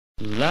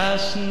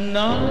Last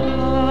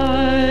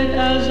night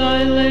as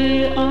I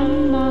lay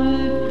on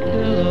my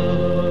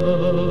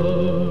pillow,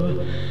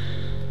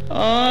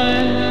 I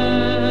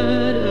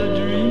had a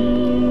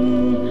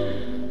dream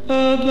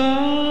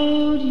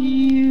about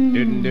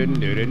you.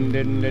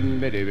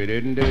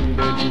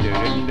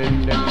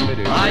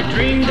 I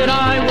dreamed that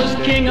I was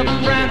king of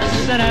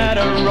France and at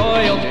a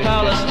royal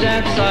palace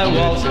dance I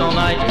waltzed all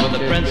night with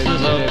the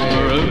princes of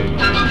Peru.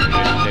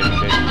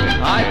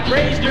 I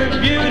praised her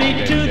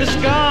beauty to the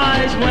skies.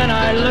 When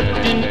I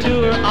looked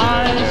into her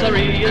eyes, I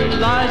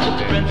realized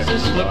the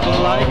princess looked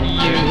like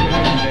you.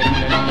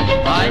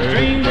 I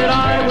dreamed that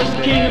I was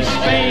king of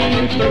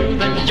Spain. Through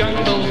the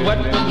jungles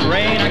wet with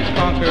rain, I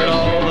conquered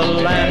all the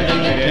land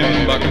in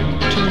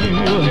Timbuktu.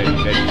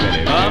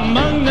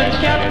 Among the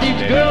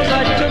captive girls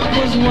I took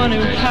was one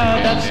who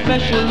had that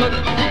special look.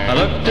 I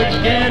looked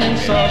again and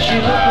saw she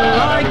looked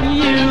like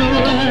you.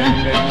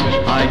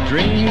 I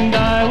dreamed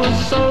I was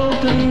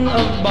Sultan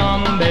of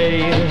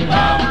Bombay,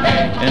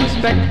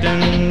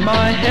 inspecting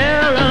my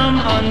harem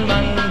on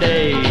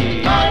Monday.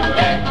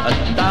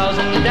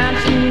 1,000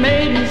 dancing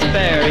maidens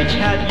fair, each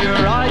had your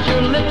eyes,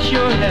 your lips,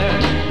 your hair.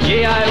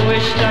 Gee, I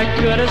wished I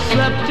could have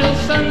slept till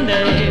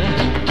Sunday.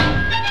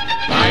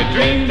 I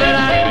dreamed that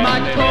at my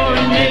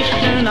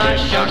coronation I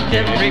shocked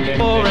every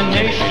foreign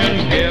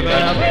nation, giving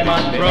up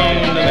my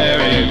throne to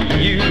marry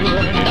you.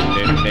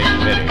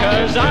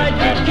 'Cause I'd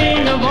be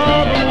king of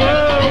all the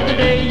world the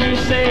day you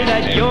say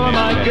that you're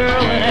my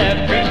girl, and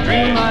every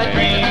dream I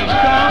dream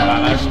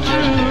comes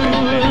true.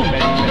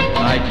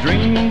 I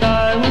dreamed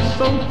I was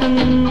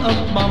Sultan of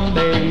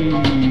Bombay,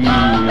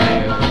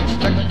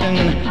 inspecting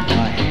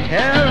my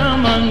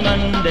harem on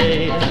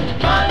Monday.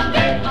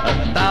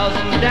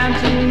 1,000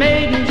 dancing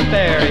maidens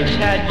fair, each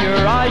had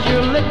your eyes,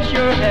 your lips,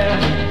 your hair.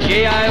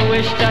 Gee, I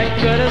wished I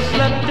could have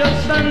slept till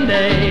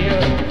Sunday.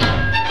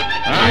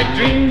 I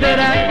dreamed that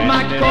at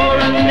my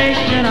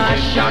coronation I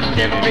shocked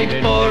every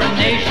foreign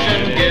nation,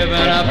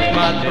 giving up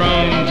my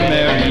throne to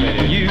marry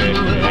you.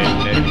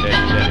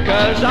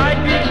 'Cause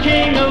I'd be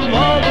king of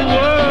all